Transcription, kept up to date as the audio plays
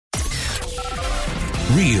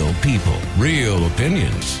Real people, real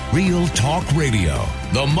opinions, real talk radio.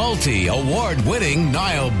 The multi-award-winning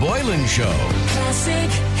Niall Boylan Show.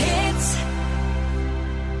 Classic hits.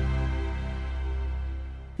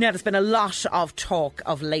 Now, there's been a lot of talk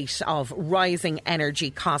of late of rising energy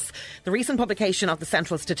costs. The recent publication of the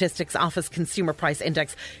Central Statistics Office Consumer Price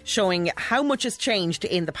Index showing how much has changed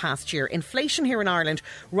in the past year. Inflation here in Ireland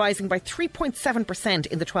rising by 3.7%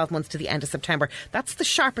 in the 12 months to the end of September. That's the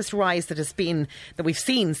sharpest rise that we've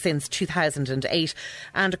seen since 2008.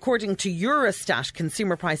 And according to Eurostat,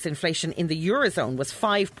 consumer price inflation in the Eurozone was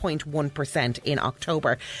 5.1% in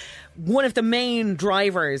October. One of the main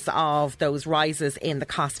drivers of those rises in the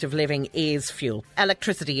cost of living is fuel.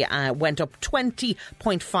 Electricity went up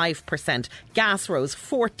 20.5%. Gas rose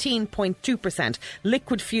 14.2%.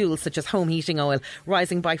 Liquid fuels such as home heating oil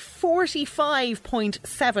rising by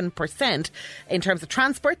 45.7%. In terms of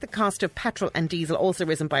transport, the cost of petrol and diesel also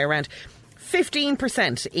risen by around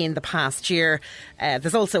 15% in the past year.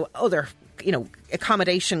 There's also other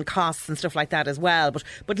accommodation costs and stuff like that as well.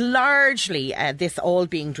 But largely this all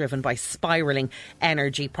being driven by spiralling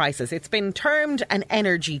energy prices. It's been termed an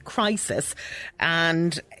energy crisis,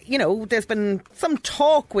 and, there's been some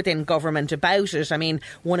talk within government about it. I mean,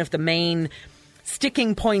 one of the main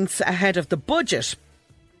sticking points ahead of the budget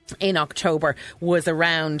in October was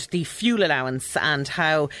around the fuel allowance and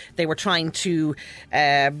how they were trying to,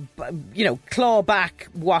 claw back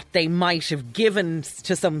what they might have given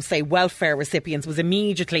to some, say, welfare recipients was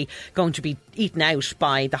immediately going to be eaten out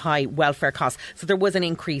by the high welfare costs. So there was an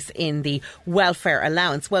increase in the welfare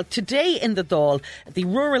allowance. Well, today in the Dáil, the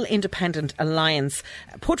Rural Independent Alliance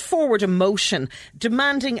put forward a motion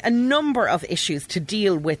demanding a number of issues to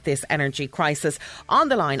deal with this energy crisis. On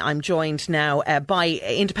the line, I'm joined now by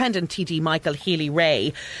Independent TD Michael Healy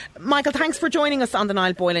Rae. Michael, thanks for joining us on the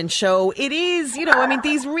Niall Boylan Show. It is,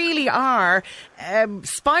 these really are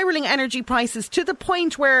spiralling energy prices to the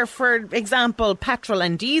point where, for example, petrol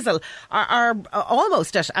and diesel are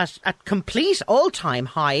almost at complete all-time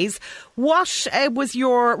highs. What was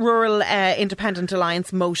your Rural Independent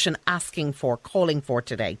Alliance motion calling for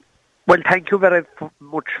today? Well, thank you very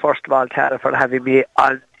much, first of all, Tara, for having me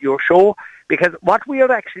on your show. Because what we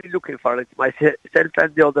are actually looking for, it's myself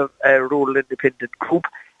and the other rural independent group,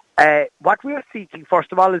 what we are seeking,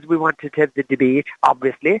 first of all, is we wanted to have the debate,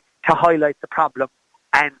 obviously, to highlight the problem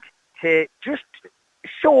and to just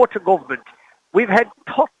show to government. We've had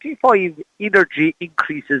 35 energy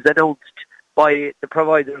increases announced by the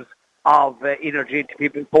providers of energy into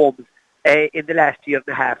people's homes in the last year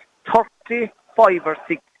and a half. 35 or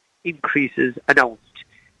 6 increases announced.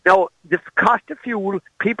 Now, the cost of fuel,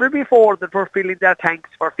 people before that were filling their tanks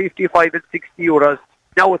for 55 and 60 euros,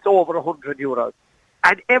 now it's over 100 euros.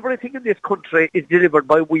 And everything in this country is delivered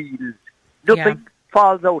by wheels. Nothing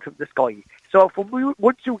falls out of the sky. So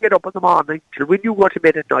once you get up in the morning till when you go to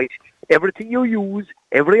bed at night, everything you use,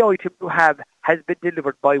 every item you have, has been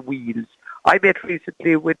delivered by wheels. I met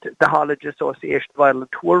recently with the Haulage Association of Ireland,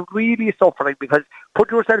 who are really suffering because, put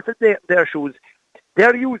yourself in their shoes,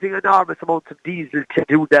 they're using enormous amounts of diesel to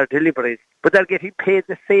do their deliveries, but they're getting paid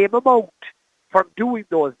the same amount for doing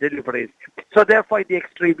those deliveries. So they're finding it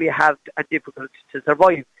extremely hard and difficult to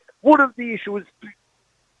survive. One of the issues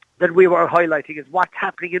that we were highlighting is what's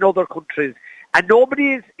happening in other countries. And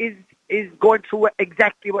nobody is going through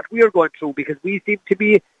exactly what we are going through, because we seem to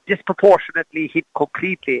be disproportionately hit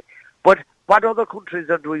completely. But what other countries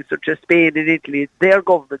are doing, such as Spain and Italy, their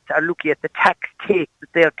governments are looking at the tax take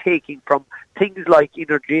that they're taking from things like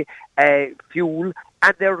energy, fuel,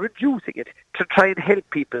 and they're reducing it to try and help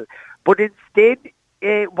people. But instead,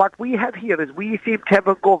 what we have here is we seem to have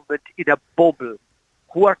a government in a bubble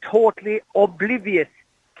who are totally oblivious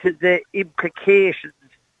to the implications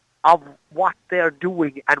of what they're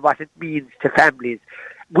doing and what it means to families.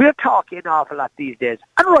 We're talking an awful lot these days,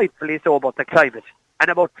 and rightfully so, about the climate and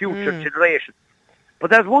about future generations. But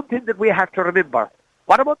there's one thing that we have to remember.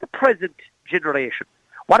 What about the present generation?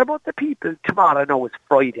 What about the people tomorrow? Now is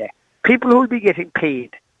Friday. People who will be getting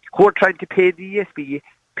paid, who are trying to pay the ESB,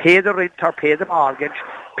 pay the rent or pay the mortgage,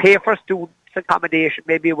 pay for students' accommodation,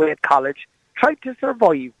 maybe away at college, trying to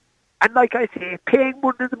survive. And like I say, paying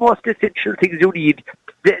one of the most essential things you need,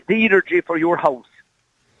 the energy for your house.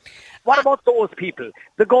 What about those people?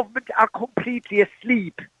 The government are completely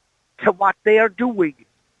asleep to what they are doing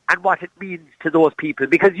and what it means to those people.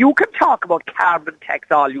 Because you can talk about carbon tax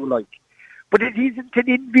all you like, but it isn't an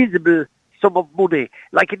invisible sum of money.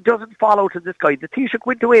 Like, it doesn't fall out of the sky. The Taoiseach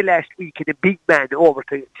went away last week in a big man over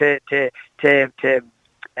to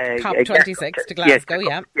COP26 to Glasgow,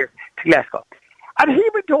 Yes, to Glasgow. And he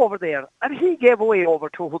went over there and he gave away over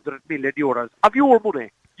 200 million euros of your money.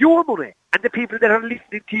 and the people that are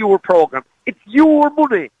listening to your programme. It's your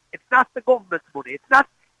money. It's not the government's money. It's not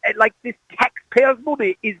like this taxpayers'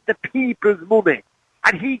 money is the people's money.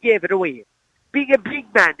 And he gave it away. Being a big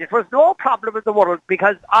man, it was no problem in the world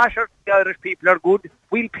because the Irish people are good.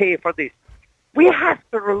 We'll pay for this. We have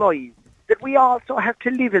to realise that we also have to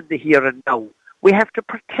live in the here and now. We have to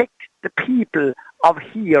protect the people of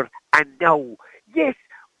here and now. Yes,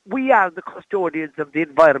 we are the custodians of the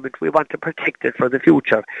environment. We want to protect it for the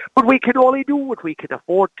future. But we can only do what we can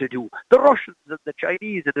afford to do. The Russians and the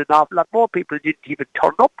Chinese and an awful lot more people didn't even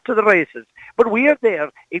turn up to the races. But we are there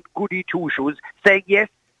in goody two-shoes saying, yes,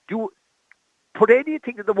 put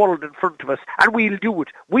anything in the world in front of us and we'll do it.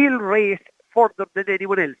 We'll race further than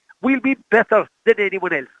anyone else. We'll be better than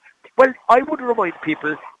anyone else. Well, I would remind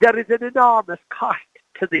people there is an enormous cost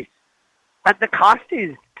to this. And the cost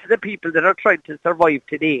is to the people that are trying to survive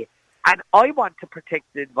today. And I want to protect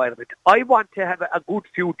the environment. I want to have a good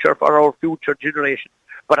future for our future generations.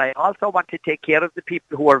 But I also want to take care of the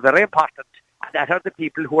people who are very important. And that are the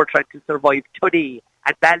people who are trying to survive today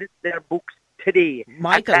and balance their books today.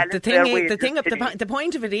 Michael, the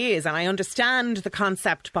point of it is, and I understand the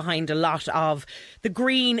concept behind a lot of the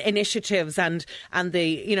green initiatives and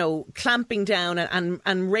the clamping down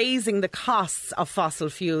and raising the costs of fossil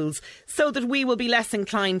fuels so that we will be less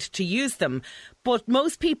inclined to use them. But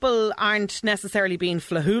most people aren't necessarily being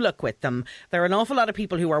flahoolic with them. There are an awful lot of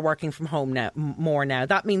people who are working from home more now.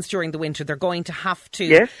 That means during the winter they're going to have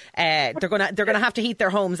to they're going to have to heat their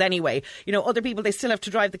homes anyway. Other people, they still have to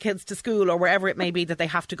drive the kids to school or wherever it may be that they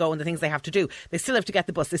have to go and the things they have to do. They still have to get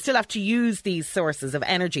the bus. They still have to use these sources of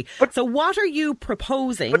energy. So what are you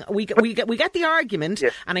proposing? We get the argument,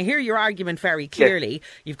 and I hear your argument very clearly.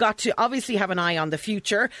 You've got to obviously have an eye on the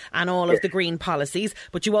future and all of the green policies,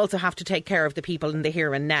 but you also have to take care of the people in the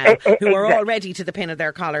here and now who are already to the pin of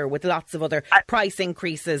their collar with lots of other price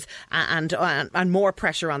increases and more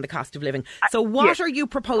pressure on the cost of living. So what are you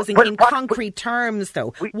proposing in concrete terms,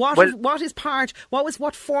 though?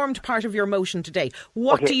 What formed part of your motion today?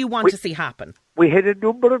 What do you want to see happen? We had a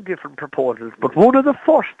number of different proposals, but one of the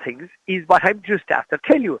first things is what I'm just after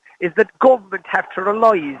tell you, is that government have to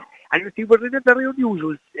realise, and you see we're in a very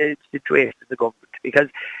unusual situation in the government, because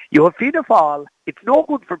you have Fianna Fáil. It's no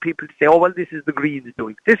good for people to say, oh, well, this is the Greens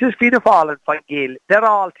doing. This is Fianna Fáil and Fine Gael. They're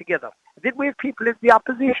all together. And then we have people in the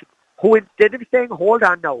opposition who, instead of saying, hold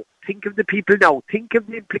on now, think of the people now, think of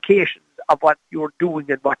the implications of what you're doing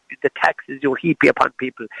and what the taxes you're heaping upon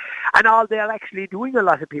people. And all they're actually doing, a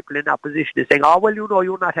lot of people in opposition, is saying, oh, well,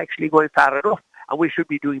 you're not actually going far enough and we should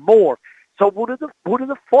be doing more. So one of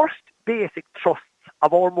the first basic thrusts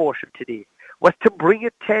of our motion today was to bring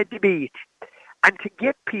it to debate and to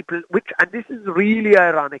get people, and this is really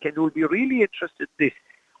ironic and you'll be really interested in this.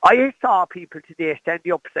 I saw people today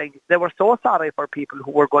standing up saying they were so sorry for people who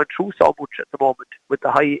were going through so much at the moment with the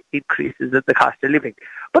high increases in the cost of living.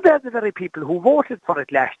 But they're the very people who voted for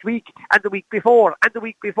it last week and the week before and the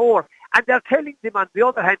week before. And they're telling them on the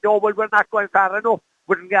other hand, oh, well, we're not going far enough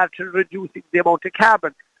with regard to reducing the amount of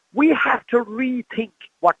carbon. We have to rethink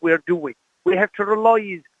what we're doing. We have to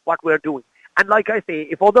realise what we're doing. And like I say,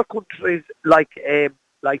 if other countries like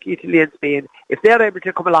Italy and Spain, if they're able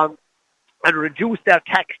to come along and reduce their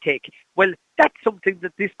tax take, well, that's something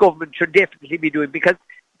that this government should definitely be doing, because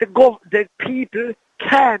the people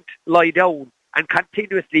can't lie down and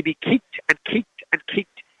continuously be kicked and kicked and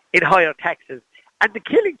kicked in higher taxes. And the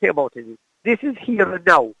killing thing about it is, this is here and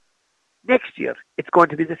now. Next year, it's going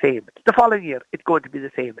to be the same. The following year, it's going to be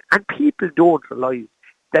the same. And people don't realise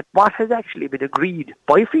that what has actually been agreed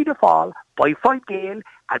by Fianna Fáil, by Fine Gael,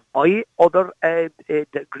 and by other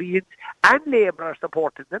the Greens and Labour are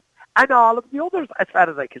supporting them, and all of the others, as far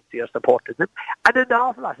as I can see, are supporting them. And an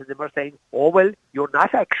awful lot of them are saying, oh, well, you're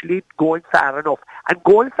not actually going far enough. And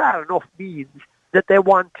going far enough means that they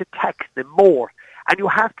want to tax them more. And you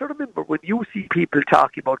have to remember, when you see people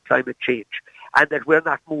talking about climate change and that we're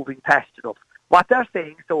not moving fast enough, what they're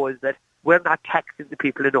saying so is that we're not taxing the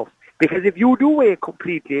people enough. Because if you do away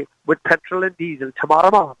completely with petrol and diesel tomorrow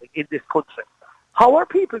morning in this country, how are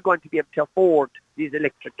people going to be able to afford these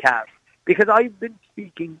electric cars? Because I've been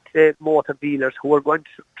speaking to motor dealers who are going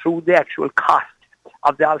through the actual cost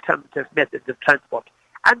of the alternative methods of transport,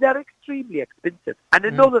 and they're extremely expensive. And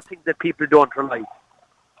another thing that people don't realise,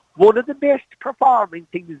 one of the best performing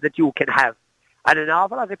things that you can have, and an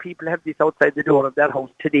awful lot of people have this outside the door of their house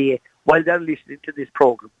today while they're listening to this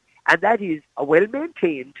programme, and that is a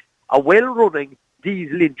well-maintained, a well-running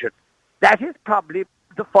diesel engine. That is probably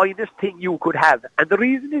the finest thing you could have. And the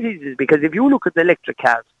reason it is because if you look at the electric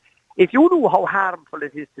cars, if you know how harmful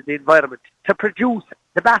it is to the environment to produce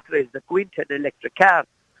the batteries that go into an electric car,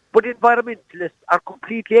 But environmentalists are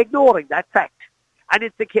completely ignoring that fact. And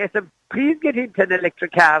it's a case of, please get into an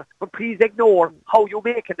electric car, but please ignore how you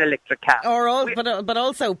make an electric car. But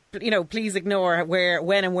also, please ignore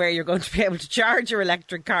when and where you're going to be able to charge your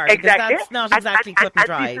electric car. Exactly. That's not exactly cut and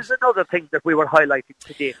dried. And this is another thing that we were highlighting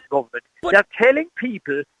today, the government. They're telling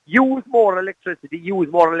people, use more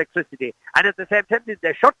electricity. And at the same time,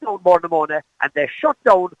 they shut down Bornemona and they shut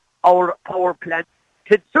down our power plants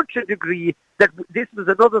to such a degree that this was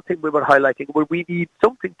another thing we were highlighting, where we need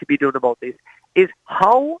something to be done about this, is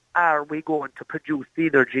how are we going to produce the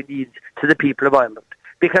energy needs to the people of Ireland?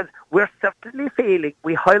 Because we're certainly failing.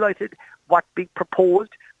 We highlighted what's being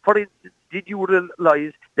proposed. For instance, did you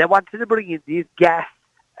realise they wanted to bring in these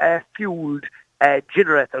gas-fueled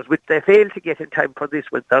generators, which they failed to get in time for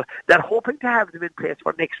this winter. They're hoping to have them in place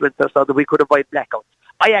for next winter so that we could avoid blackouts.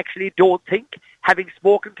 I actually don't think, having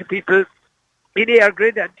spoken to people in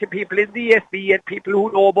Airgrid and to people in the ESB and people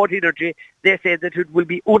who know about energy, they say that it will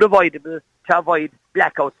be unavoidable to avoid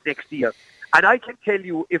blackouts next year. And I can tell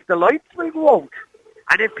you, if the lights will go out,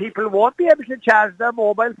 and if people won't be able to charge their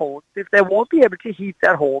mobile phones, if they won't be able to heat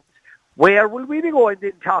their homes, where will we be going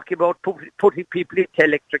then talking about putting people into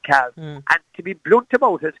electric cars? And to be blunt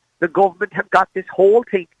about it, the government have got this whole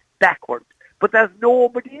thing backwards. But there's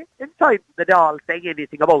nobody inside the Dáil saying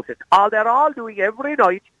anything about it. All they're all doing every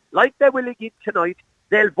night, like they will again tonight,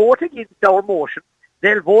 they'll vote against our motion.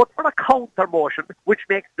 They'll vote for a counter motion, which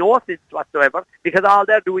makes no sense whatsoever, because all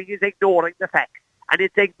they're doing is ignoring the facts. And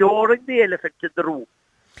it's ignoring the elephant in the room.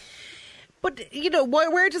 But,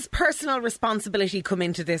 where does personal responsibility come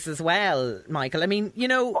into this as well, Michael? I mean,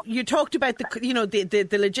 you talked about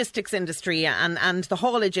the logistics industry and the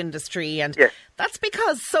haulage industry, and yes. That's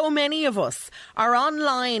because so many of us are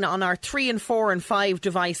online on our 3 and 4 and 5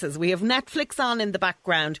 devices. We have Netflix on in the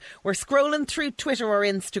background. We're scrolling through Twitter or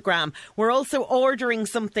Instagram. We're also ordering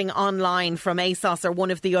something online from ASOS or one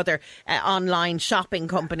of the other online shopping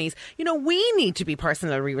companies. We need to be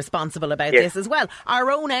personally responsible about this as well. Our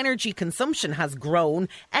own energy consumption has grown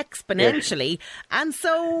exponentially. Yes. And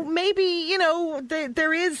so maybe,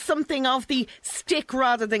 there is something of the stick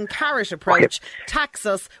rather than carrot approach. Okay. Tax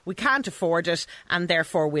us, we can't afford it, and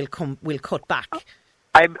therefore we'll cut back.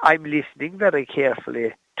 I'm listening very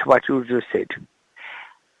carefully to what you just said.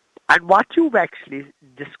 And what you've actually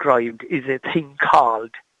described is a thing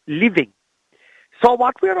called living. So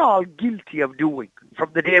what we're all guilty of doing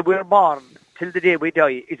from the day we're born till the day we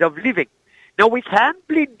die is of living. Now, we can't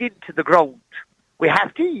blend into the ground. We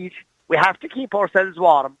have to eat. We have to keep ourselves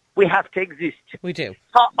warm. We have to exist. We do.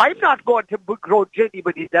 So I'm not going to begrudge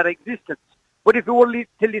anybody their existence. But if you were to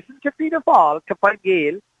listen to Fianna Fáil, to Fine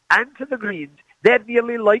Gael, and to the Greens, they'd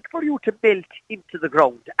nearly like for you to melt into the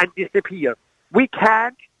ground and disappear. We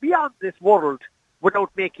can't be on this world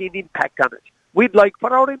without making an impact on it. We'd like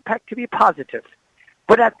for our impact to be positive.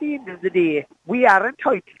 But at the end of the day, we are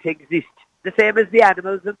entitled to exist. The same as the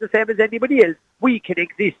animals and the same as anybody else. We can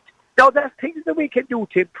exist. Now, there's things that we can do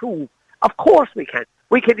to improve. Of course we can.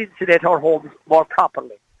 We can insulate our homes more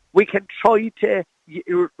properly. We can try to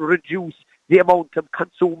reduce the amount of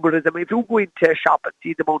consumerism. If you go into a shop and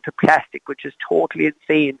see the amount of plastic, which is totally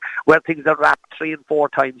insane, where things are wrapped 3 and 4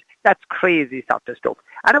 times, that's crazy sort of stuff.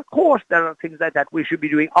 And of course there are things like that we should be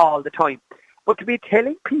doing all the time. But to be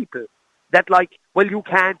telling people that, you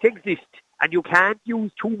can't exist and you can't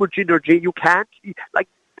use too much energy, you can't,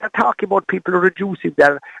 they're talking about people reducing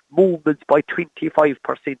their movements by 25%.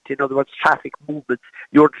 In other words, traffic movements,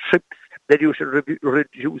 your trips, that you should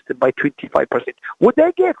reduce them by 25%. Would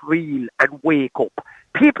they get real and wake up?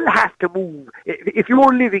 People have to move. If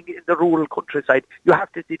you're living in the rural countryside, you have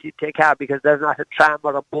to sit into a car because there's not a tram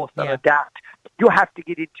or a bus or a dart. You have to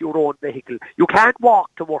get into your own vehicle. You can't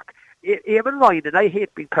walk to work. Eamon Ryan, and I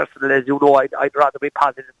hate being personal, as you know, I'd rather be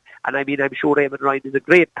positive. And I mean, I'm sure Eamon Ryan is a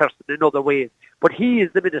great person in other ways. But he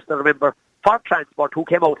is the Minister, remember, for Transport, who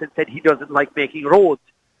came out and said he doesn't like making roads.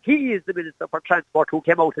 He is the Minister for Transport who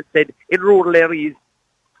came out and said in rural areas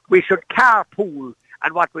we should carpool,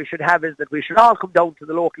 and what we should have is that we should all come down to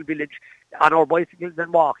the local village on our bicycles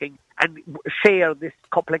and walking and share this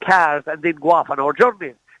couple of cars and then go off on our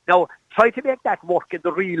journeys. Now, try to make that work in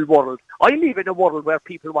the real world. I live in a world where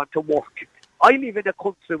people want to work. I live in a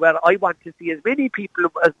country where I want to see as many people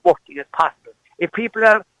as working as possible. If people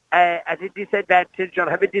are at a disadvantage or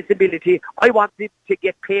have a disability, I want them to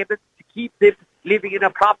get payments to keep them living in a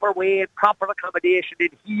proper way, in proper accommodation, in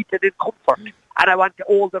heat and in comfort. And I want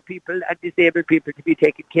older people and disabled people to be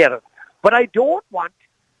taken care of. But I don't want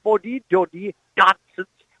fuddy-duddy nonsense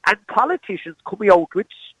and politicians coming out with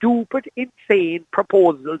stupid, insane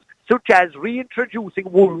proposals, such as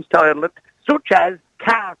reintroducing wolves to Ireland, such as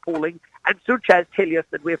carpooling, and such as tell us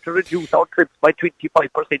that we have to reduce our trips by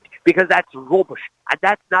 25% because that's rubbish and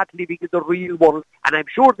that's not living in the real world. And I'm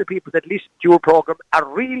sure the people that listen to your programme are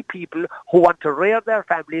real people who want to rear their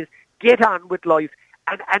families, get on with life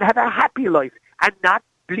and have a happy life and not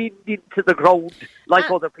blend into the ground like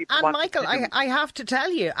other people want. And Michael, I have to tell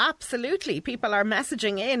you, absolutely, people are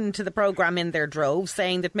messaging in to the programme in their droves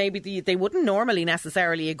saying that maybe they wouldn't normally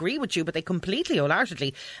necessarily agree with you, but they completely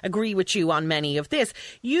wholeheartedly agree with you on many of this.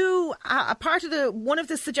 You, a part of one of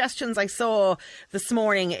the suggestions I saw this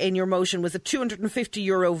morning in your motion was a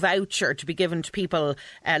 €250 voucher to be given to people,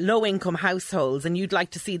 low-income households, and you'd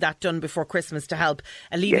like to see that done before Christmas to help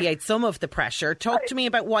alleviate some of the pressure. Talk to me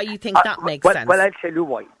about why you think that makes sense. Well, I'll tell you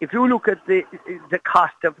why. If you look at the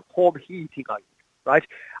cost of home heating oil, right?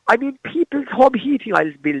 I mean, people's home heating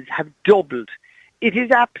oil bills have doubled. It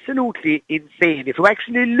is absolutely insane. If you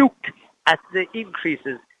actually looked at the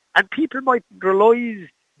increases, and people might realise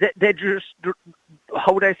that they just,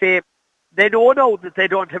 how would I say, they know now that they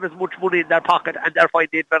don't have as much money in their pocket and they're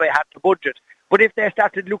finding it very hard to budget. But if they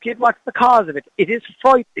started looking at what's the cause of it, it is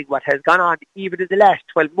frightening what has gone on even in the last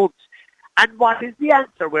 12 months. And what is the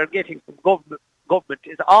answer we're getting from government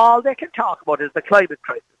is all they can talk about is the climate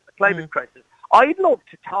crisis. Crisis. I'd love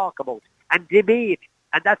to talk about and debate,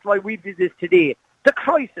 and that's why we did this today, the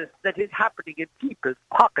crisis that is happening in people's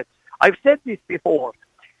pockets. I've said this before.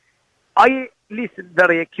 I listen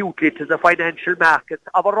very acutely to the financial markets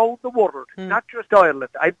of around the world, not just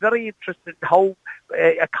Ireland. I'm very interested in how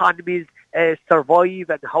economies survive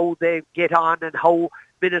and how they get on and how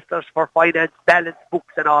ministers for finance balance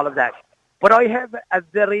books and all of that. But I have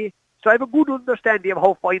a good understanding of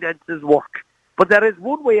how finances work. But there is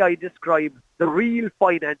one way I describe the real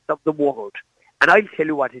finance of the world. And I'll tell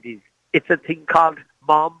you what it is. It's a thing called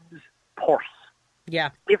mom's purse. Yeah.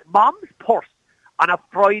 If mom's purse on a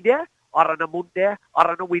Friday or on a Monday or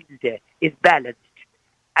on a Wednesday is balanced,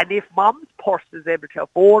 and if mom's purse is able to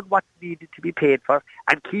afford what's needed to be paid for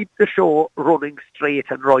and keep the show running straight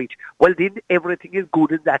and right, well then everything is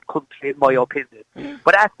good in that country, in my opinion.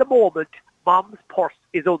 But at the moment, mom's purse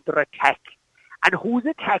is under attack. And who's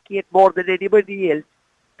attacking it more than anybody else?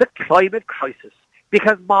 The climate crisis.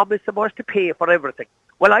 Because mom is supposed to pay for everything.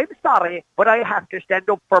 Well, I'm sorry, but I have to stand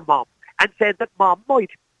up for mom and say that mom might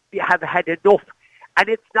have had enough. And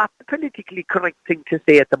it's not the politically correct thing to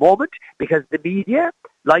say at the moment, because the media,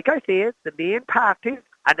 like I say, the main parties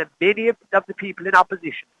and many of the people in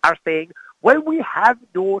opposition are saying, well, we have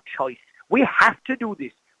no choice. We have to do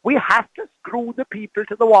this. We have to screw the people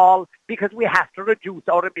to the wall because we have to reduce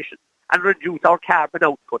our emissions and reduce our carbon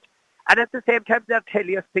output. And at the same time, they're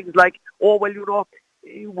telling us things like, oh, well, you know,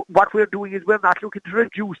 what we're doing is we're not looking to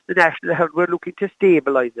reduce the national health, we're looking to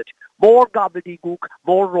stabilise it. More gobbledygook,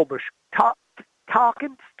 more rubbish. Talk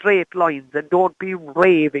in straight lines and don't be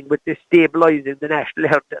raving with this stabilising the national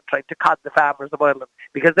health and trying to con the farmers of Ireland,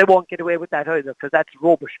 because they won't get away with that either, because that's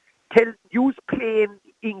rubbish. Use plain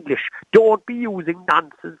English. Don't be using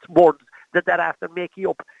nonsense words that they're after making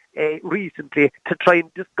up recently to try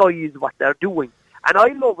and disguise what they're doing. And I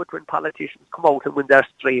love it when politicians come out and when they're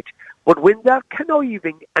straight. But when they're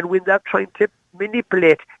conniving and when they're trying to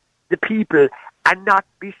manipulate the people and not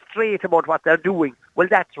be straight about what they're doing, well,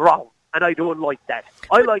 that's wrong. And I don't like that.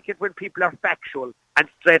 I like it when people are factual and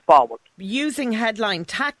straightforward. Using headline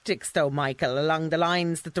tactics, though, Michael, along the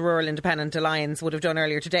lines that the Rural Independent Alliance would have done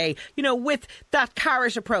earlier today, you know, with that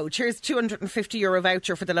carrot approach. Here's €250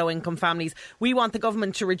 voucher for the low-income families. We want the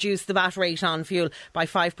government to reduce the VAT rate on fuel by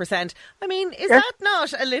 5%. I mean, is that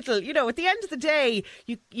not a little, you know, at the end of the day,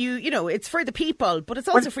 you know, it's for the people, but it's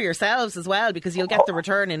also for yourselves as well, because you'll get the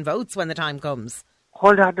return in votes when the time comes.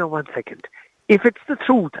 Hold on now 1 second. If it's the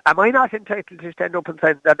truth, am I not entitled to stand up and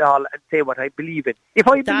sign that all and say what I believe in?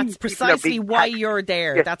 That's precisely why you're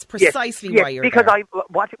there. Yes, that's precisely why you're because there.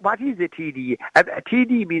 What is a TD? A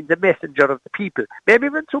TD means a messenger of the people. Maybe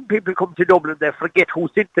when some people come to Dublin, they forget who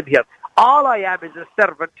sent them here. All I am is a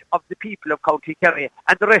servant of the people of County Kerry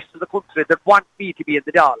and the rest of the country that want me to be in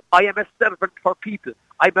the Dáil. I am a servant for people.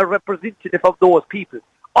 I'm a representative of those people.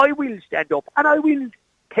 I will stand up and I will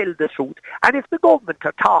tell the truth. And if the government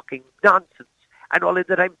are talking nonsense, and only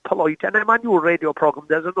that I'm polite, and I'm on your radio programme,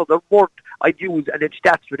 there's another word I'd use, and it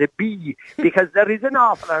starts with a B, because there is an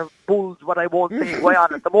awful lot of bulls, what I won't say, going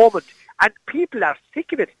on at the moment, and people are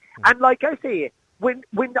sick of it. And like I say, when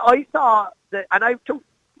I saw, and I took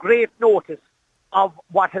great notice of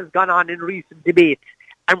what has gone on in recent debates,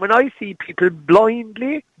 and when I see people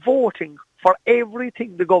blindly voting for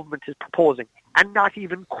everything the government is proposing, and not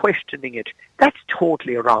even questioning it, that's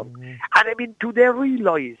totally wrong. And I mean, do they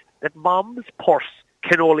realise that mom's purse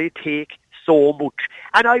can only take so much?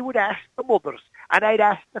 And I would ask the mothers And I'd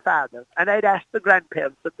ask the fathers, and I'd ask the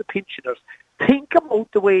grandparents and the pensioners, think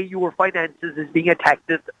about the way your finances is being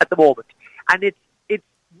attacked at the moment. And it's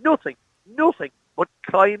nothing but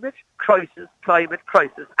climate crisis,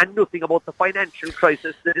 and nothing about the financial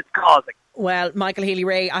crisis that it's causing. Well, Michael Healy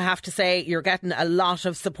Rae, I have to say you're getting a lot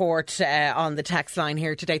of support on the text line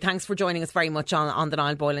here today. Thanks for joining us very much on the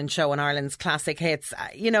Niall Boylan Show on Ireland's Classic Hits.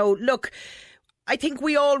 Look, I think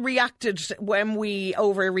we all reacted when we,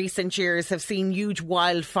 over recent years, have seen huge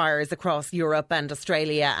wildfires across Europe and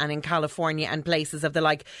Australia and in California and places of the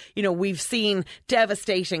like. We've seen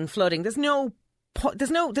devastating flooding. There's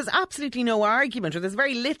absolutely no argument, or there's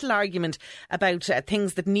very little argument about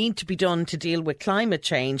things that need to be done to deal with climate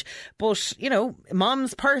change. But,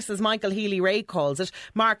 mom's purse, as Michael Healy Rae calls it.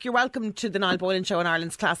 Mark, you're welcome to the Niall Boylan Show on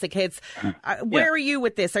Ireland's Classic Hits. Where are you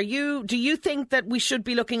with this? Do you think that we should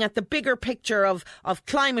be looking at the bigger picture of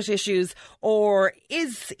climate issues, or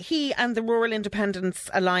is he and the Rural Independence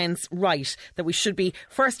Alliance right that we should be,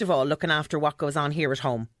 first of all, looking after what goes on here at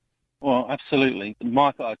home? Well, absolutely.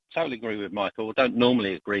 Michael, I totally agree with Michael. I don't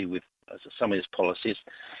normally agree with some of his policies.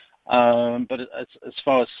 But as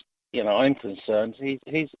far as, I'm concerned,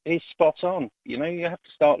 he's spot on. You have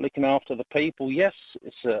to start looking after the people. Yes,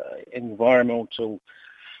 it's environmental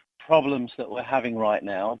problems that we're having right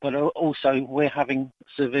now, but also we're having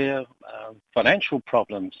severe financial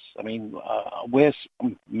problems. I mean,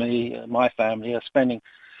 my family are spending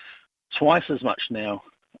twice as much now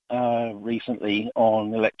recently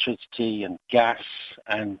on electricity and gas,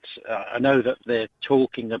 and I know that they're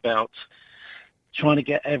talking about trying to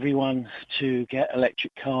get everyone to get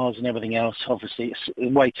electric cars and everything else. Obviously, it's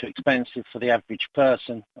way too expensive for the average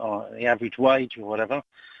person or the average wage or whatever.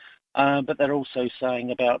 But they're also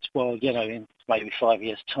saying about, in maybe 5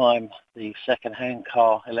 years' time, the second-hand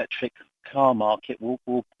electric car market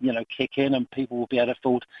will kick in and people will be able to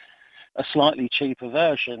afford a slightly cheaper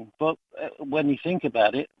version. But when you think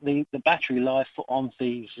about it, the battery life on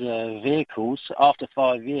these vehicles, after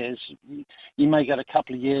 5 years, you may get a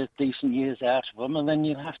couple of decent years out of them, and then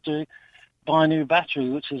you have to buy a new battery,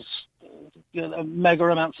 which is mega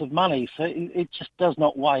amounts of money. So it just does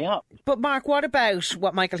not weigh up. But Mark, what about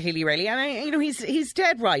what Michael Healy Rae, and he's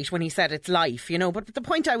dead right when he said it's life, but the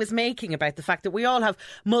point I was making about the fact that we all have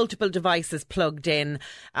multiple devices plugged in.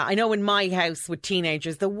 I know in my house with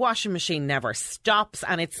teenagers, the washing machine never stops,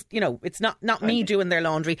 and it's not me doing their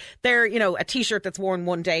laundry. They're, a t-shirt that's worn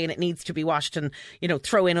one day and it needs to be washed, and,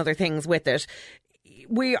 throw in other things with it.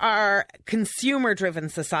 We are a consumer-driven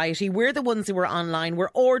society. We're the ones who are online. We're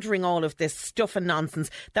ordering all of this stuff and nonsense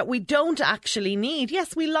that we don't actually need.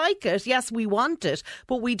 Yes, we like it. Yes, we want it,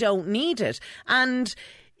 but we don't need it. And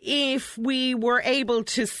if we were able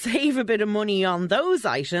to save a bit of money on those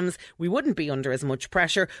items, we wouldn't be under as much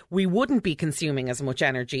pressure. We wouldn't be consuming as much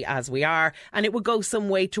energy as we are, and it would go some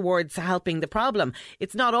way towards helping the problem.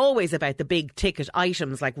 It's not always about the big ticket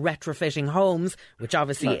items like retrofitting homes, which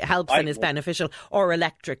obviously helps and is beneficial, or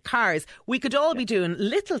electric cars. We could all be doing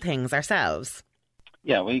little things ourselves.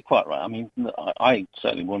 Yeah, well, you're quite right. I mean, I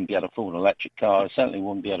certainly wouldn't be able to afford an electric car. I certainly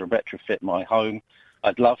wouldn't be able to retrofit my home.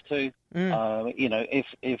 I'd love to.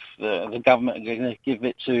 If the government are going to give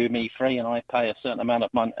it to me free and I pay a certain amount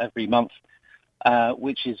of money every month,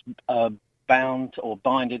 which is bound or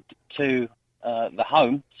binded to the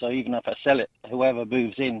home. So even if I sell it, whoever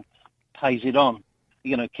moves in pays it on,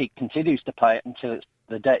 continues to pay it until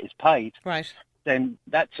the debt is paid. Right. Then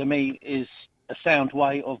that to me is a sound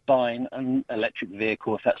way of buying an electric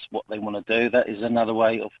vehicle if that's what they want to do. That is another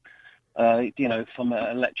way of from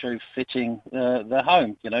electrofitting the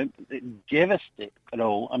home, give us it at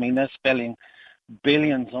all. I mean, they're spending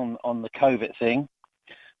billions on the COVID thing.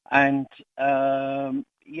 And,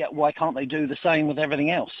 why can't they do the same with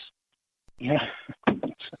everything else?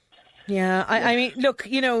 Yeah, I mean, look,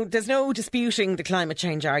 there's no disputing the climate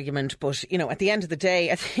change argument, but, at the end of the day,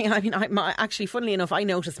 actually, funnily enough, I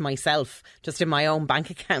noticed myself, just in my own bank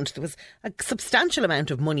account, there was a substantial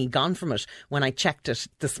amount of money gone from it when I checked it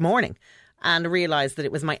this morning, and realised that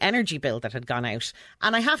it was my energy bill that had gone out.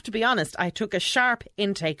 And I have to be honest, I took a sharp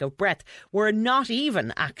intake of breath. We're not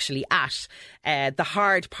even actually at the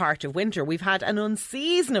hard part of winter. We've had an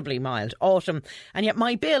unseasonably mild autumn, and yet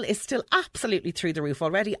my bill is still absolutely through the roof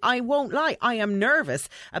already. I won't lie, I am nervous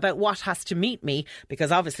about what has to meet me,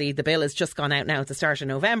 because obviously the bill has just gone out now at the start of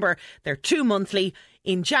November. They're 2 monthly.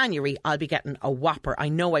 in January I'll be getting a whopper. I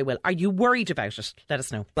know I will. Are you worried about it? Let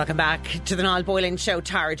us know. Welcome back to the Niall Boylan Show.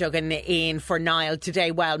 Tara Duggan in for Niall today.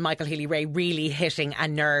 Well, Michael Healy Rae really hitting a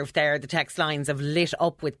nerve there. The text lines have lit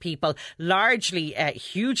up with people largely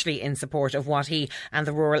hugely in support of what he and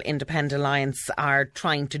the Rural Independent Alliance are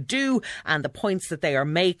trying to do and the points that they are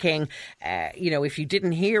making. If you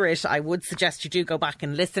didn't hear it, I would suggest you do go back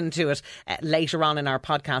and listen to it later on in our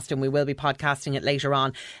podcast, and we will be podcasting it later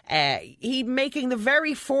on. He making the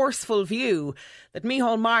very forceful view that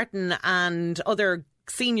Micheál Martin and other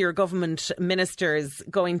senior government ministers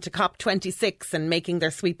going to COP26 and making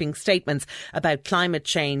their sweeping statements about climate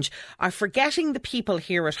change are forgetting the people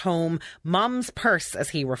here at home, mom's purse as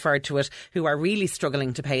he referred to it, who are really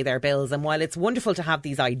struggling to pay their bills. And while it's wonderful to have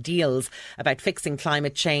these ideals about fixing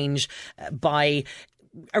climate change by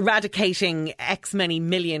eradicating X many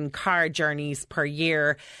million car journeys per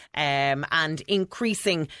year and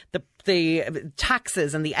increasing the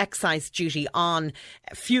taxes and the excise duty on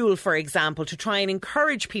fuel, for example, to try and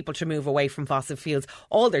encourage people to move away from fossil fuels.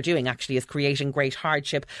 All they're doing actually is creating great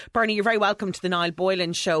hardship. Bernie, you're very welcome to the Niall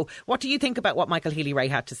Boylan Show. What do you think about what Michael Healy Rae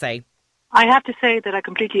had to say? I have to say that I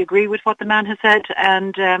completely agree with what the man has said,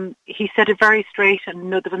 and he said it very straight,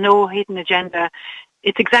 and there was no hidden agenda.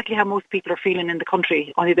 It's exactly how most people are feeling in the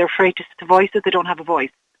country, only they're afraid to voice it. They don't have a voice.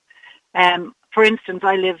 For instance,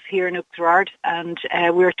 I live here in Oughterard, and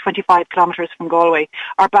we're 25 kilometres from Galway.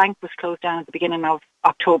 Our bank was closed down at the beginning of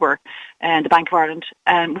October, the Bank of Ireland,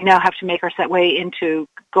 and we now have to make our way into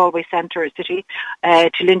Galway centre city,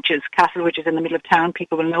 to Lynch's Castle, which is in the middle of town.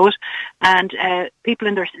 People will know it. And people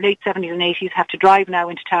in their late 70s and 80s have to drive now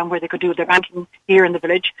into town where they could do their banking here in the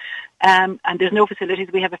village. And there's no facilities.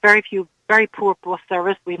 We have a very poor bus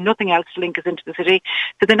service. We have nothing else to link us into the city.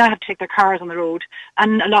 So they now have to take their cars on the road.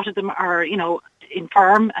 And a lot of them are,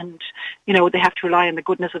 infirm, and, they have to rely on the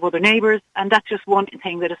goodness of other neighbours. And that's just one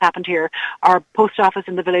thing that has happened here. Our post office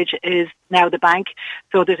in the village is now the bank.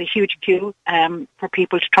 So there's a huge queue for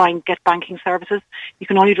people to try and get banking services. You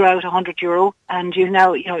can only draw out €100, and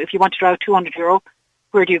if you want to draw out €200,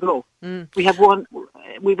 where do you go? We have one,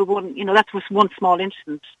 that's just one small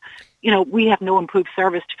instance. We have no improved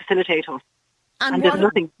service to facilitate us. And there's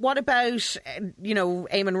nothing. What about,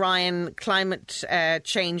 Eamon Ryan, climate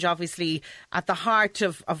change, obviously at the heart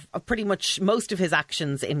of pretty much most of his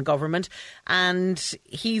actions in government, and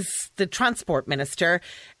he's the transport minister.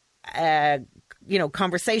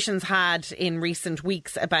 Conversations had in recent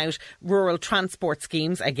weeks about rural transport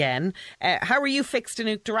schemes again. How are you fixed in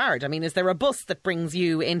Oughterard? I mean, is there a bus that brings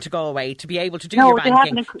you into Galway to be able to do your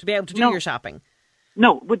banking, to be able to do your shopping?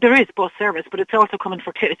 No, but there is bus service, but it's also coming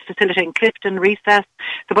it's facilitating Clifton, Recess.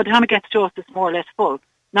 So by the time it gets to us, it's more or less full.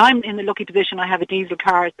 Now I'm in the lucky position. I have a diesel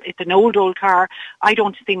car. It's an old car. I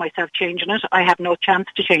don't see myself changing it. I have no chance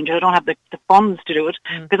to change it. I don't have the funds to do it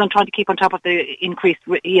because I'm trying to keep on top of the increased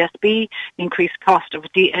ESB, increased cost of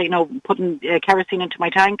putting kerosene into my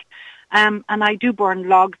tank. And I do burn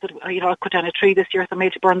logs that I cut down a tree this year, so I'm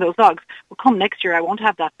made to burn those logs. Well, come next year, I won't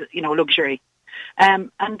have that luxury. And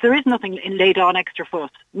there is nothing laid on extra for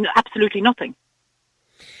us. Absolutely nothing.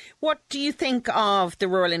 What do you think of the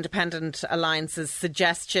Rural Independent Alliance's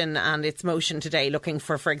suggestion and its motion today looking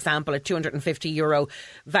for example, a €250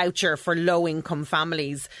 voucher for low-income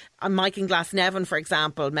families? Mike in Glasnevin, for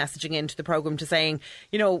example, messaging into the programme to saying,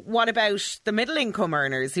 what about the middle-income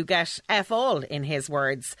earners who get F all, in his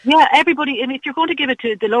words? Yeah, everybody, and if you're going to give it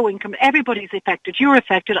to the low-income, everybody's affected. You're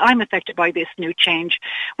affected. I'm affected by this new change.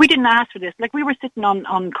 We didn't ask for this. Like, we were sitting on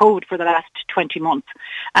COVID for the last 20 months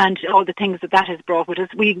and all the things that has brought with us.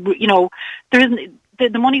 There isn't...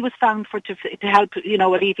 The money was found to help,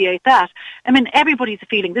 alleviate that. I mean, everybody's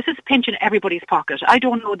feeling this is pinching everybody's pocket. I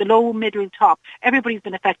don't know, the low, middle, top. Everybody's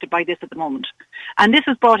been affected by this at the moment. And this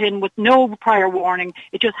was brought in with no prior warning.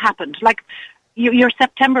 It just happened. Like, your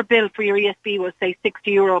September bill for your ESB was, say,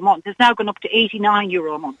 €60 a month. It's now gone up to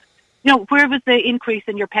 €89 a month. Where was the increase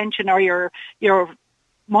in your pension or your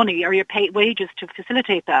money or your wages to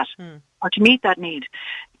facilitate that or to meet that need?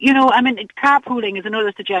 Carpooling is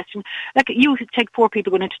another suggestion. Like, you take 4 people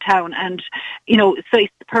going into town and, say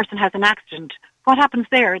the person has an accident. What happens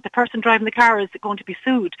there? The person driving the car is going to be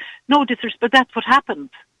sued. No disrespect, but that's what happens.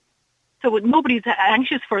 So nobody's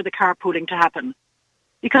anxious for the carpooling to happen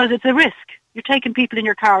because it's a risk. You're taking people in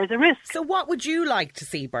your car as a risk. So what would you like to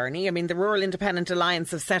see, Bernie? I mean, the Rural Independent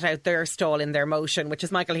Alliance have set out their stall in their motion, which,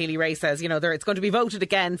 as Michael Healy Rae says, it's going to be voted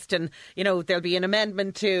against and, there'll be an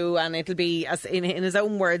amendment to, and it'll be, as in his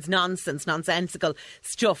own words, nonsensical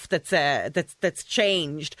stuff that's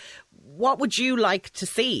changed. What would you like to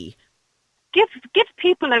see? Give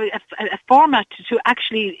people a format to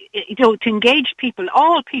actually, to engage people,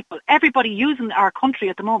 all people, everybody using our country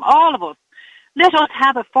at the moment, all of us. Let us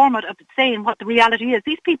have a format of saying what the reality is.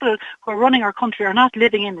 These people who are running our country are not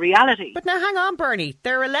living in reality. But now hang on, Bernie.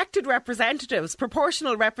 They're elected representatives,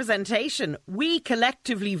 proportional representation. We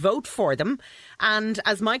collectively vote for them. And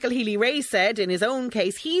as Michael Healy Rae said in his own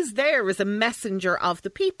case, he's there as a messenger of the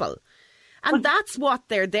people. And that's what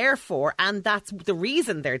they're there for. And that's the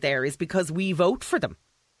reason they're there, is because we vote for them.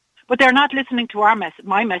 But they're not listening to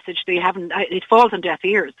my message. They haven't. It falls on deaf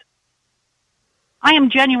ears. I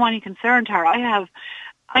am genuinely concerned, Tara.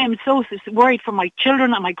 I am so worried for my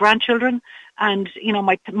children and my grandchildren, and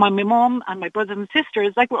my mum and my brothers and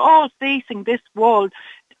sisters. Like, we're all facing this wall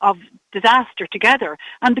of disaster together,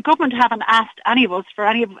 and the government haven't asked any of us for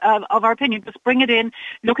any of our opinion. Just bring it in,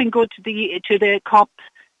 looking good to the COP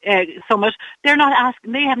summit. They're not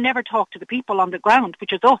asking. They have never talked to the people on the ground,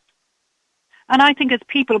 which is us. And I think as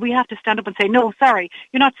people, we have to stand up and say, no, sorry,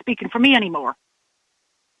 you're not speaking for me anymore.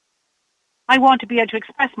 I want to be able to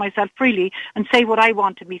express myself freely and say what I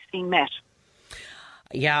want to be seen met.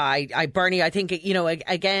 Yeah, Bernie, I think,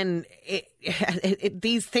 again,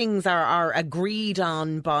 these things are agreed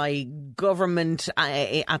on by government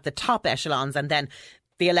at the top echelons, and then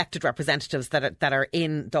the elected representatives that are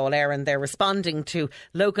in Dáil Éireann, they're responding to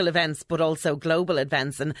local events but also global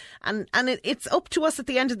events, and it's up to us at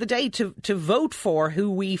the end of the day to vote for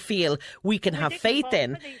who we feel we can have faith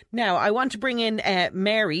in. Now, I want to bring in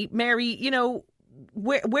Mary. Mary,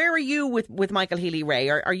 where are you with Michael Healy Rae?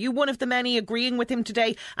 Are you one of the many agreeing with him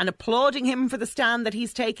today and applauding him for the stand that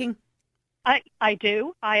he's taking? I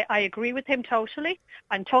do. I agree with him totally.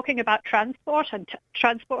 I'm talking about transport and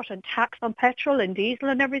tax on petrol and diesel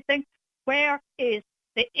and everything. Where is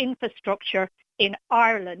the infrastructure in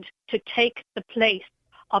Ireland to take the place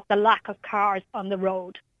of the lack of cars on the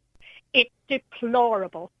road? It's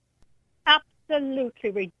deplorable. Absolutely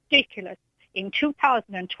ridiculous in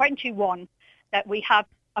 2021 that we have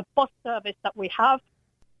a bus service that we have.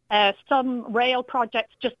 Some rail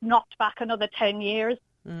projects just knocked back another 10 years.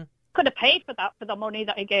 Could have paid for that for the money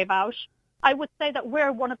that he gave out. I would say that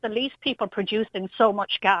we're one of the least people producing so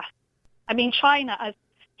much gas. I mean, China, as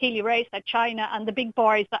Healy Rae said, China and the big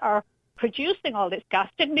boys that are producing all this gas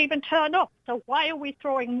didn't even turn up. So why are we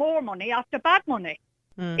throwing more money after bad money?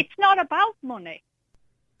 It's not about money.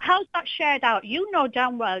 How's that shared out? You know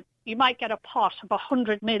damn well you might get a pot of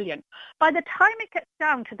 100 million. By the time it gets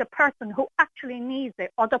down to the person who actually needs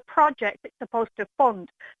it or the project it's supposed to fund,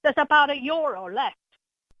 there's about €1 left.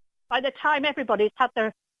 By the time everybody's had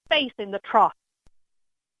their face in the trough.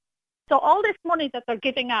 So all this money that they're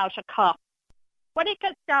giving out at COP, when it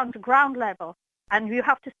gets down to ground level and you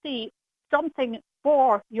have to see something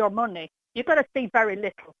for your money, you're going to see very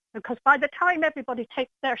little. Because by the time everybody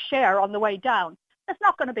takes their share on the way down, there's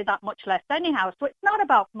not going to be that much left anyhow. So it's not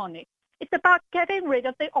about money. It's about getting rid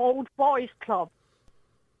of the old boys club.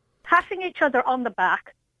 Patting each other on the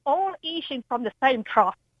back, all eating from the same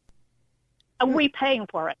trough, and we paying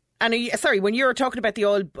for it. And when you're talking about the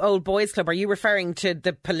old boys club, are you referring to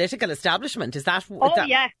the political establishment? Is that?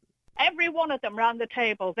 Yes. Every one of them round the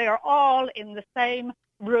table. They are all in the same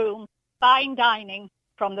room, fine dining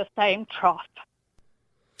from the same trough.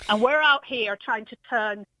 And we're out here trying to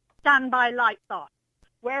turn standby lights off.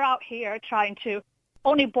 We're out here trying to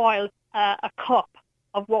only boil a cup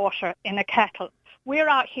of water in a kettle. We're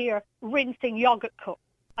out here rinsing yogurt cups.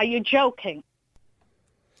 Are you joking?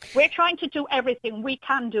 We're trying to do everything we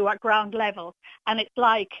can do at ground level, and it's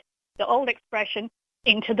like the old expression,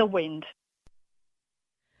 into the wind.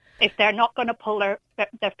 If they're not going to pull their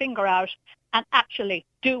finger out and actually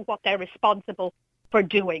do what they're responsible for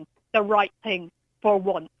doing, the right thing for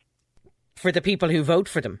once. For the people who vote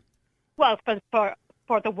for them? Well,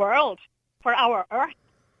 for the world, for our earth.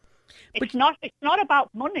 It's not about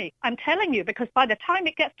money, I'm telling you, because by the time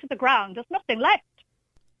it gets to the ground, there's nothing left.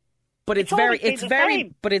 But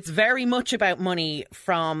it's very much about money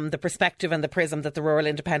from the perspective and the prism that the Rural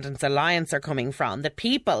Independence Alliance are coming from. That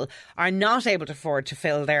people are not able to afford to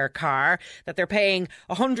fill their car, that they're paying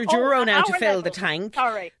 €100 now to fill the tank.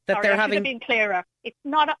 Sorry, I should have been clearer. It's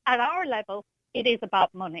not at our level. It is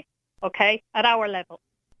about money. Okay, at our level.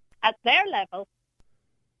 At their level,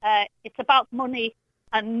 it's about money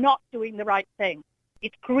and not doing the right thing.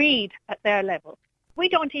 It's greed at their level. We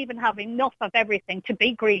don't even have enough of everything to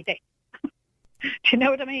be greedy. you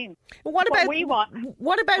know what I mean? What What we want.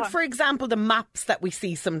 What about, for example, the maps that we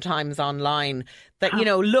see sometimes online that,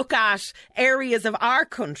 look at areas of our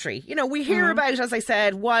country? We hear about, as I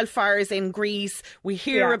said, wildfires in Greece. We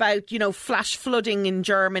hear about, flash flooding in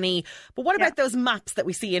Germany. But what about those maps that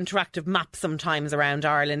we see, interactive maps sometimes around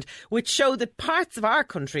Ireland, which show that pockets of our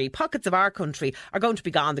country are going to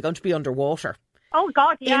be gone. They're going to be underwater. Oh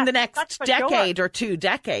God! Yeah, in the next decade or 2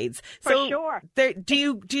 decades. For sure.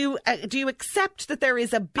 Do you accept that there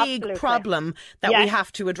is a big problem that we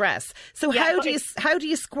have to address? So how do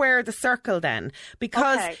you square the circle then?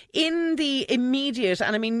 Because in the immediate,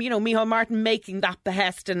 and I mean, Micheál Martin making that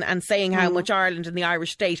behest and saying how much Ireland and the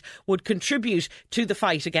Irish state would contribute to the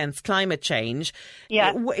fight against climate change.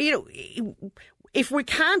 Yeah. If we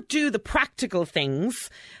can't do the practical things,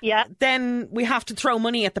 then we have to throw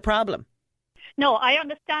money at the problem. No, I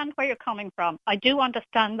understand where you're coming from. I do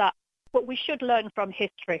understand that. But we should learn from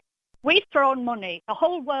history. We've thrown money. The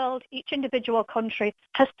whole world, each individual country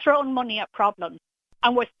has thrown money at problems.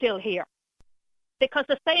 And we're still here. Because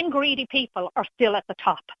the same greedy people are still at the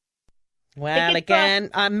top. Well, again,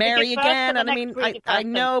 Mary again, and I mean, I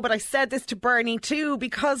know, but I said this to Bernie too,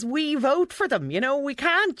 because we vote for them. We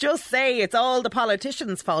can't just say it's all the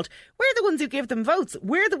politicians' fault. We're the ones who give them votes.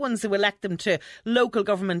 We're the ones who elect them to local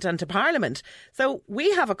government and to Parliament. So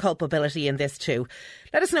we have a culpability in this too.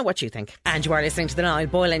 Let us know what you think. And you are listening to the Niall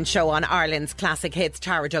Boylan Show on Ireland's Classic Hits.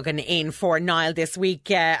 Tara Duggan in for Niall this week.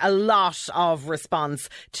 A lot of response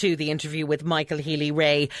to the interview with Michael Healy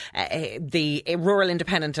Rae, the Rural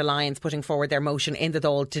Independent Alliance putting forward their motion in the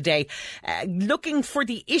Dáil today, looking for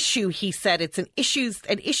the issue. He said it's an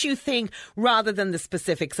issue thing rather than the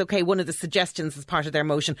specifics. Okay, one of the suggestions as part of their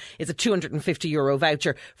motion is a €250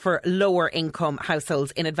 voucher for lower income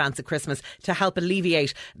households in advance of Christmas to help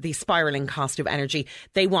alleviate the spiralling cost of energy.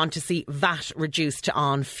 They want to see VAT reduced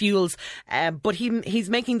on fuels, but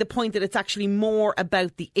he's making the point that it's actually more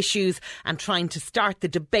about the issues and trying to start the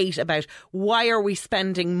debate about why are we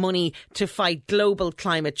spending money to fight global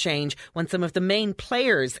climate change when some of the main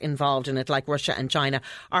players involved in it, like Russia and China,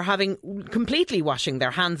 are completely washing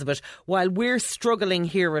their hands of it, while we're struggling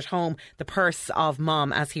here at home, the purse of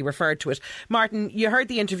mom, as he referred to it. Martin, you heard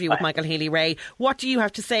the interview with Michael Healy Rae. What do you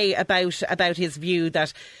have to say about his view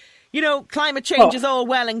that, climate change is all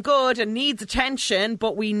well and good and needs attention,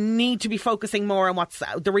 but we need to be focusing more on what's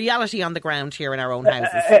the reality on the ground here in our own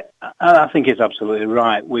houses? I think it's absolutely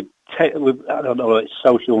right. I don't know if it's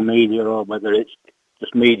social media or whether it's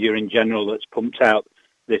just media in general that's pumped out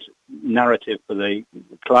this narrative for the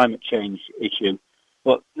climate change issue.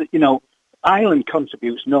 But, Ireland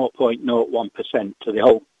contributes 0.01% to the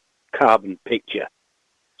whole carbon picture.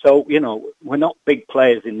 So, we're not big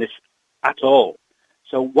players in this at all.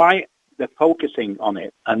 So why they're focusing on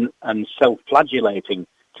it and self-flagellating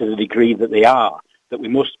to the degree that they are, that we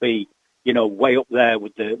must be, way up there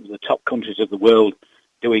with the top countries of the world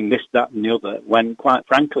doing this, that and the other, when quite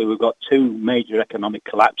frankly we've got 2 major economic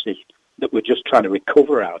collapses that we're just trying to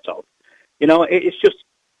recover out of. It's just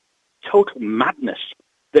total madness.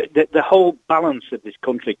 The whole balance of this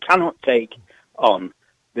country cannot take on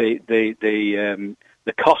the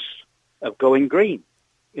costs of going green.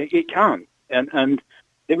 It can't. And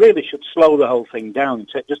they really should slow the whole thing down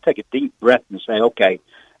and just take a deep breath and say, okay,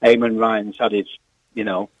 Eamon Ryan's had his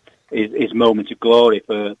moment of glory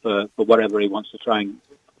for whatever he wants to try and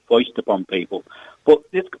foist upon people. But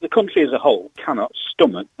the country as a whole cannot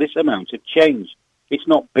stomach this amount of change. It's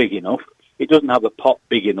not big enough. It doesn't have a pot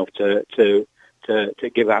big enough to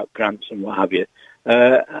give out grants and what have you.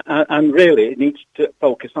 And really, it needs to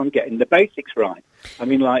focus on getting the basics right. I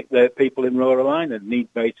mean, like the people in rural Ireland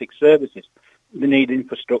need basic services. They need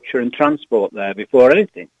infrastructure and transport there before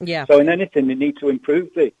anything. Yeah. So in anything, they need to improve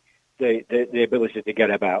the ability to get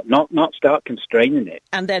about, not start constraining it.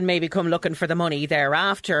 And then maybe come looking for the money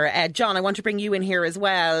thereafter. John, I want to bring you in here as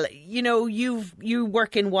well. You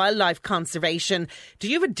work in wildlife conservation. Do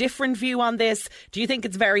you have a different view on this? Do you think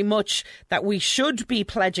it's very much that we should be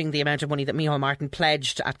pledging the amount of money that Micheál Martin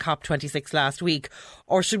pledged at COP26 last week?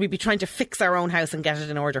 Or should we be trying to fix our own house and get it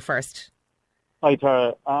in order first? Hi,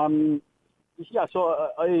 Tara. Yeah,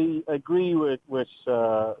 so I agree with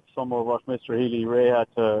some of what Mr. Healy Rae had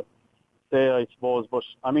to say, I suppose. But,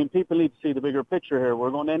 I mean, people need to see the bigger picture here.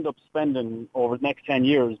 We're going to end up spending over the next 10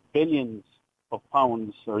 years billions of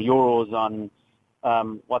pounds or euros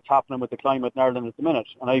on what's happening with the climate in Ireland at the minute.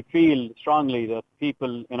 And I feel strongly that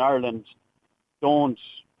people in Ireland don't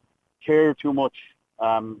care too much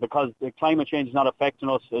because the climate change is not affecting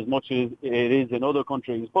us as much as it is in other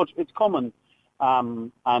countries. But it's coming.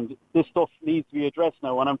 And this stuff needs to be addressed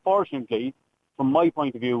now. And unfortunately, from my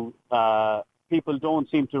point of view, people don't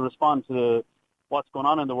seem to respond to what's going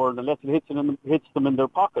on in the world unless it hits them in their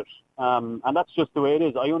pocket. And that's just the way it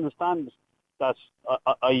is. I understand that.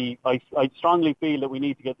 I strongly feel that we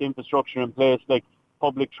need to get the infrastructure in place, like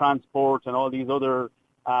public transport and all these other,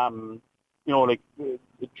 like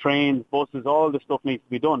trains, buses, all this stuff needs to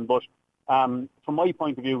be done. But from my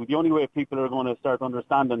point of view, the only way people are going to start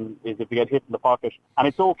understanding is if they get hit in the pocket. And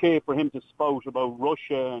it's okay for him to spout about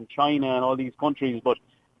Russia and China and all these countries, but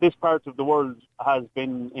this part of the world has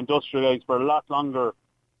been industrialized for a lot longer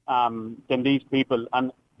than these people.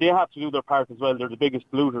 And they have to do their part as well. They're the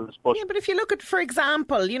biggest polluters. But if you look at, for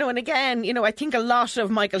example, and again, I think a lot of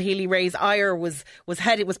Michael Healy Rae's ire was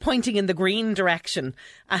pointing in the green direction.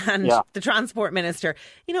 And the Transport Minister,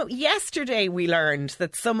 yesterday we learned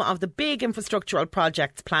that some of the big infrastructural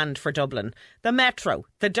projects planned for Dublin, the Metro,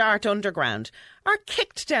 the Dart Underground, are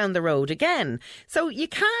kicked down the road again. So you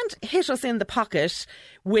can't hit us in the pocket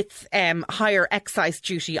with higher excise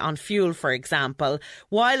duty on fuel, for example,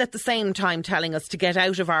 while at the same time telling us to get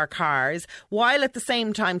out of our cars, while at the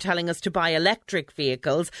same time telling us to buy electric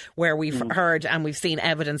vehicles, where we've heard and we've seen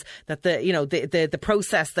evidence that the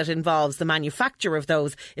process that involves the manufacture of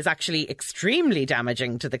those is actually extremely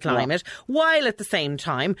damaging to the climate, while at the same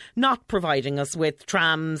time not providing us with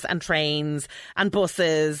trams and trains and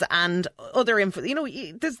buses and other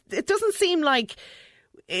it doesn't seem like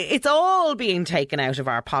it's all being taken out of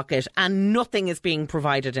our pocket and nothing is being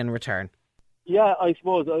provided in return. Yeah, I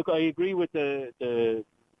suppose I agree with the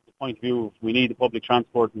point of view of we need the public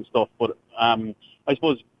transport and stuff, but I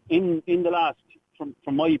suppose in the last,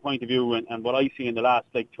 from my point of view and what I see in the last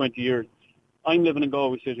 20 years, I'm living in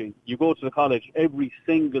Galway City. You go to the college, every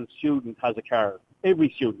single student has a car.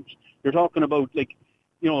 Every student. You're talking about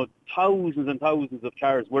thousands and thousands of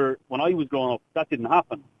cars, where when I was growing up, that didn't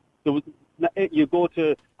happen. You go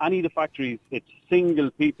to any of the factories, it's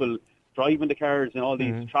single people driving the cars in all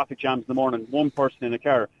these traffic jams in the morning, one person in a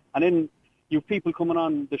car. And then you have people coming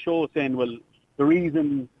on the show saying, well, the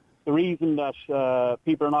reason that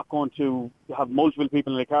people are not going to have multiple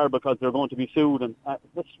people in a car because they're going to be sued, and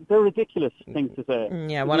they're ridiculous things to say.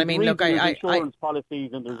 Yeah, well, insurance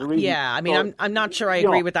policies, and there's a reason. I'm not sure I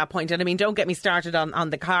agree with that point. And don't get me started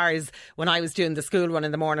on the cars. When I was doing the school run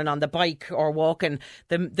in the morning on the bike or walking,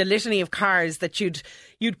 the litany of cars that you'd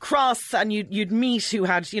cross and you'd meet who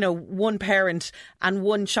had one parent and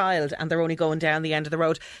one child, and they're only going down the end of the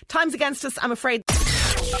road. Time's against us, I'm afraid.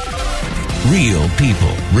 Real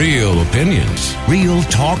people, real opinions, real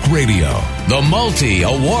talk radio. The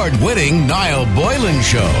multi-award-winning Niall Boylan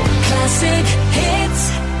Show. Classic hits.